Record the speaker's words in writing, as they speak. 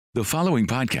The following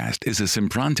podcast is a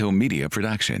Simpranto Media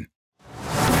production.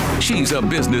 She's a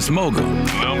business mogul,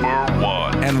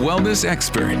 #1, and wellness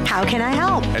expert. How can I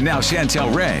help? And now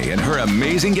Chantel Ray and her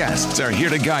amazing guests are here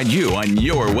to guide you on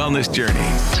your wellness journey.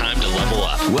 Time to level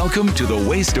up. Welcome to the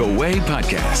Waste Away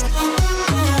podcast.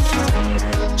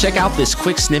 Check out this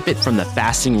quick snippet from the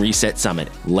Fasting Reset Summit.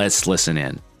 Let's listen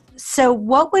in. So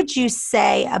what would you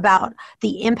say about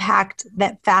the impact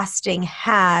that fasting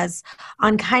has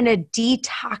on kind of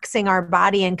detoxing our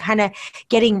body and kind of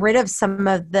getting rid of some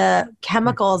of the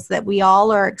chemicals that we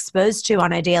all are exposed to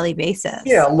on a daily basis?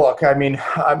 Yeah, look, I mean,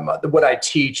 what I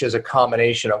teach is a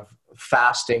combination of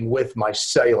fasting with my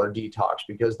cellular detox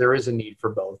because there is a need for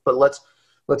both. But let's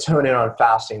hone in on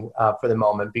fasting for the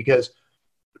moment, because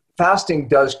fasting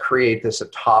does create this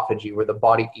autophagy where the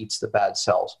body eats the bad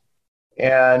cells.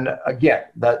 And again,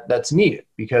 that's needed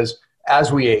because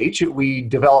as we age, we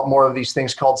develop more of these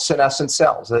things called senescent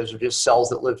cells. Those are just cells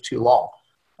that live too long,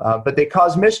 but they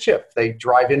cause mischief. They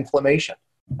drive inflammation.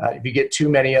 If you get too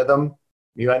many of them,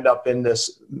 you end up in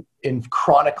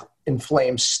chronic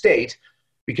inflamed state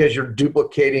because you're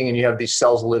duplicating and you have these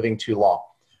cells living too long.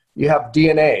 You have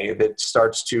DNA that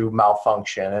starts to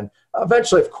malfunction, and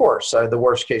eventually, of course, the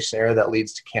worst case scenario that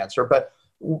leads to cancer. But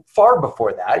far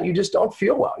before that, you just don't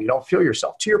feel well. You don't feel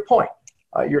yourself. To your point,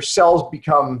 your cells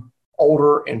become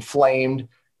older, inflamed,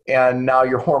 and now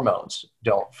your hormones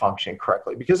don't function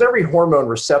correctly because every hormone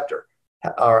receptor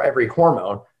or every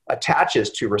hormone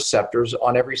attaches to receptors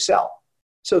on every cell.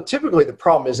 So typically the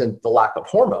problem isn't the lack of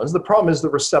hormones. The problem is the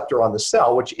receptor on the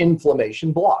cell, which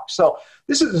inflammation blocks. So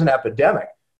this is an epidemic.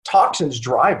 Toxins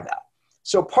drive that.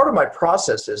 So part of my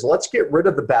process is let's get rid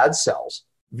of the bad cells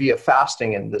via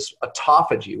fasting and this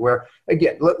autophagy where,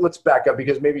 again, let's back up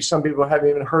because maybe some people haven't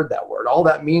even heard that word. All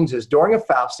that means is during a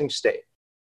fasting state,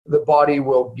 the body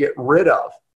will get rid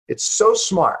of, it's so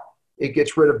smart, it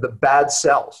gets rid of the bad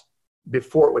cells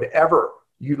before it would ever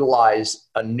utilize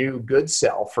a new good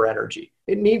cell for energy.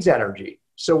 It needs energy.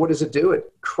 So what does it do?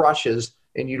 It crushes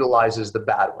and utilizes the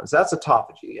bad ones. That's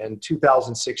autophagy. In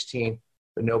 2016,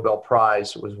 the Nobel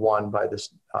Prize was won by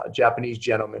this Japanese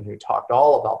gentleman who talked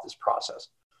all about this process.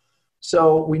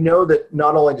 So we know that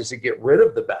not only does it get rid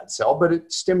of the bad cell, but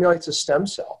it stimulates a stem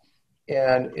cell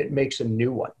and it makes a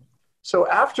new one. So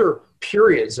after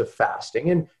periods of fasting,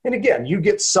 and again, you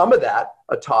get some of that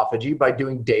autophagy by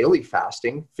doing daily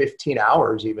fasting, 15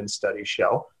 hours even studies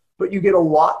show, but you get a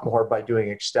lot more by doing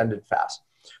extended fast.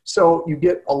 So you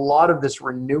get a lot of this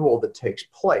renewal that takes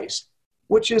place,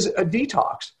 which is a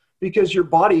detox because your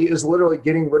body is literally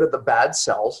getting rid of the bad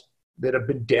cells that have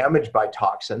been damaged by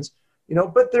toxins.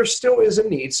 But there still is a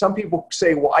need. Some people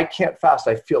say, well, I can't fast.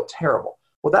 I feel terrible.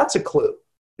 Well, that's a clue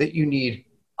that you need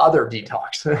other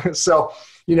detox. So,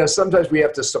 sometimes we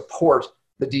have to support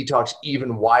the detox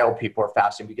even while people are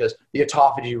fasting because the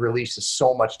autophagy releases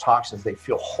so much toxins, they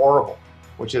feel horrible,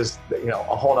 which is, a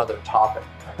whole other topic.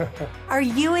 Are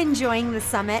you enjoying the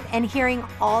summit and hearing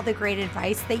all the great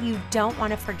advice that you don't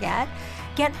want to forget?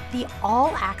 Get the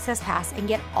All Access Pass and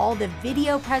get all the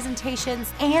video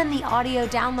presentations and the audio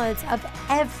downloads of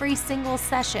every single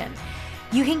session.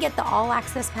 You can get the All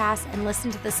Access Pass and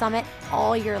listen to the summit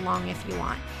all year long if you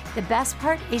want. The best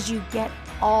part is you get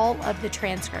all of the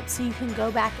transcripts, so you can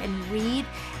go back and read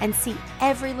and see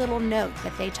every little note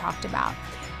that they talked about.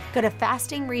 Go to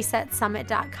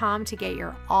fastingresetsummit.com to get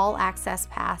your All Access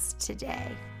Pass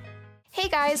today. Hey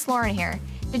guys, Lauren here.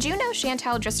 Did you know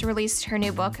Chantel just released her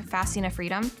new book, Fasting of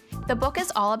Freedom? The book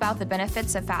is all about the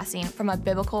benefits of fasting from a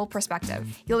biblical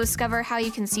perspective. You'll discover how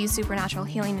you can see supernatural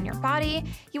healing in your body.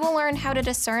 You will learn how to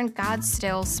discern God's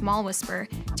still, small whisper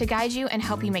to guide you and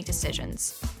help you make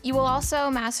decisions. You will also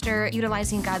master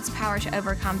utilizing God's power to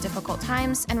overcome difficult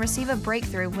times and receive a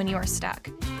breakthrough when you are stuck.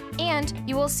 And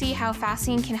you will see how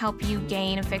fasting can help you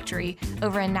gain victory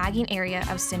over a nagging area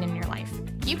of sin in your life.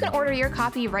 You can order your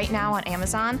copy right now on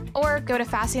Amazon or go to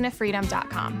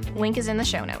fastingoffreedom.com. Link is in the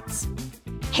show notes.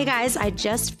 Hey guys, I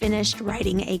just finished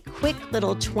writing a quick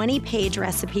little 20-page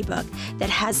recipe book that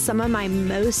has some of my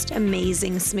most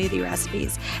amazing smoothie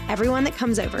recipes. Everyone that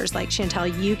comes over is like,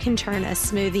 Chantel, you can turn a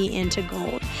smoothie into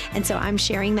gold. And so I'm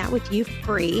sharing that with you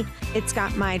free. It's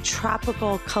got my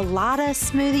tropical colada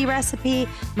smoothie recipe,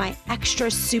 my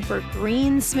extra super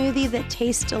green smoothie that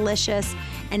tastes delicious,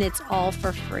 and it's all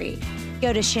for free.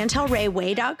 Go to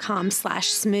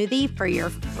chantelrayway.com/smoothie for your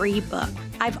free book.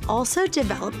 I've also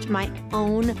developed my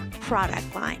own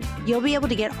product line. You'll be able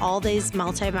to get all these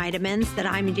multivitamins that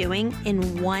I'm doing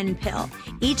in one pill.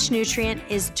 Each nutrient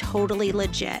is totally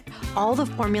legit. All the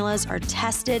formulas are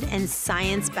tested and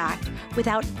science-backed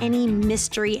without any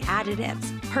mystery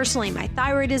additives. Personally, my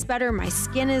thyroid is better, my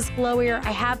skin is glowier,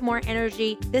 I have more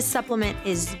energy. This supplement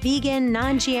is vegan,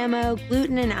 non-GMO,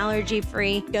 gluten and allergy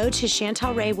free. Go to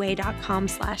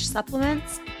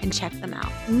chantelrayway.com/supplements and check them out.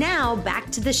 Now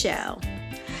back to the show.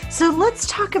 So let's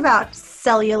talk about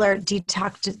cellular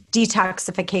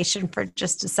detoxification for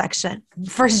just a section.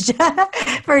 For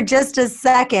just a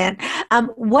second.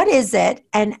 What is it,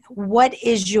 and what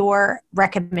is your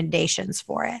recommendations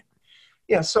for it?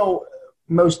 Yeah, so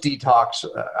most detox,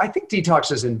 I think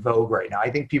detox is in vogue right now. I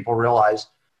think people realize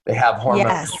they have hormone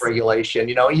dysregulation,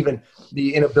 even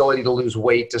the inability to lose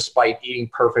weight despite eating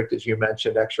perfect, as you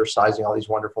mentioned, exercising, all these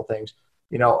wonderful things.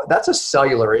 That's a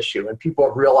cellular issue, and people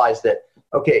have realized that,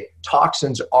 okay,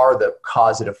 toxins are the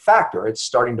causative factor. It's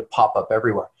starting to pop up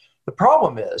everywhere. The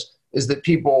problem is that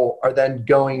people are then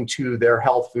going to their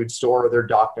health food store or their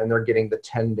doctor and they're getting the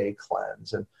 10-day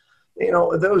cleanse. And,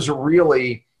 those are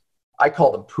really, I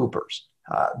call them poopers.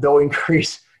 They'll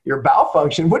increase your bowel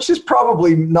function, which is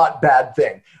probably not a bad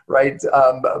thing, right?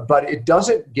 But it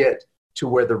doesn't get to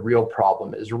where the real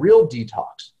problem is. Real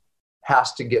detox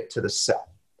has to get to the cell.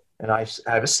 And I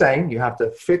have a saying, you have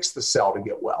to fix the cell to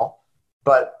get well.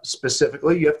 But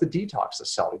specifically, you have to detox the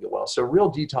cell to get well. So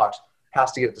real detox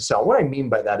has to get to the cell. What I mean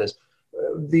by that is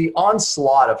the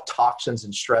onslaught of toxins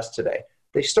and stress today,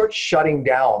 they start shutting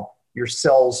down your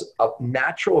cell's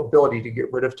natural ability to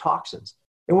get rid of toxins.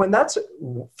 And when that's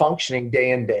functioning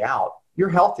day in, day out, you're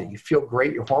healthy. You feel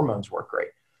great. Your hormones work great.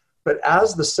 But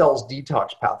as the cell's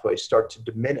detox pathways start to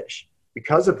diminish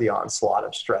because of the onslaught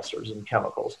of stressors and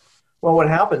chemicals, well, what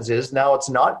happens is now it's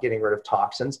not getting rid of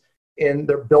toxins, and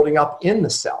they're building up in the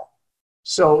cell.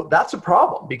 So that's a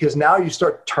problem, because now you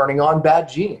start turning on bad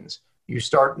genes. You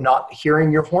start not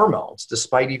hearing your hormones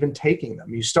despite even taking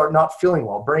them. You start not feeling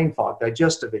well, brain fog,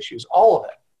 digestive issues, all of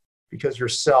it, because your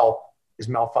cell is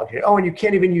malfunctioning. Oh, and you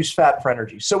can't even use fat for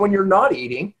energy. So when you're not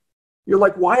eating, you're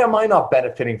like, why am I not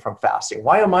benefiting from fasting?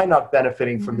 Why am I not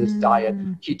benefiting from this diet,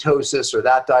 ketosis or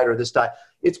that diet or this diet?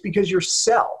 It's because your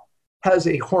cell has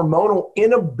a hormonal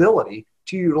inability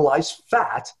to utilize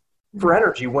fat for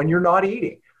energy when you're not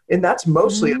eating. And that's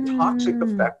mostly a toxic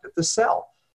effect of the cell.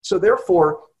 So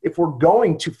therefore, if we're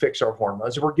going to fix our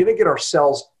hormones, if we're going to get our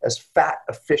cells as fat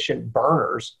efficient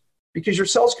burners, because your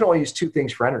cells can only use two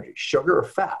things for energy, sugar or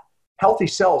fat. Healthy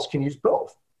cells can use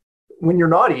both. When you're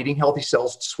not eating, healthy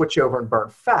cells switch over and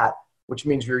burn fat, which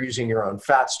means you're using your own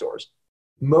fat stores.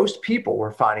 Most people,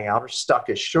 we're finding out, are stuck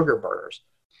as sugar burners.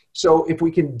 So if we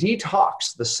can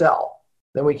detox the cell,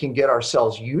 then we can get our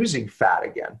cells using fat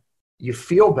again. You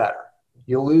feel better.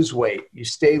 You lose weight. You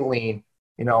stay lean.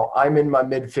 I'm in my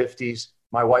mid-50s.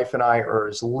 My wife and I are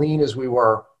as lean as we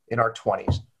were in our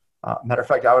 20s. Matter of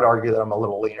fact, I would argue that I'm a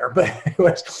little leaner, but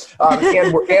anyways,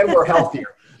 and we're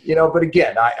healthier. But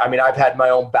again, I've had my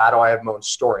own battle. I have my own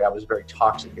story. I was very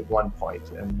toxic at one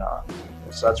point, and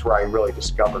so that's where I really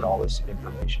discovered all this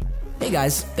information. Hey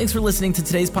guys, thanks for listening to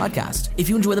today's podcast. If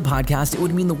you enjoy the podcast, it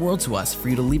would mean the world to us for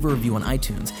you to leave a review on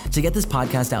iTunes to get this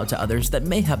podcast out to others that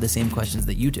may have the same questions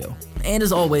that you do. And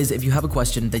as always, if you have a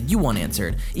question that you want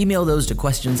answered, email those to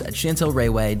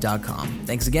questions@chantelrayway.com.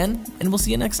 Thanks again, and we'll see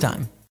you next time.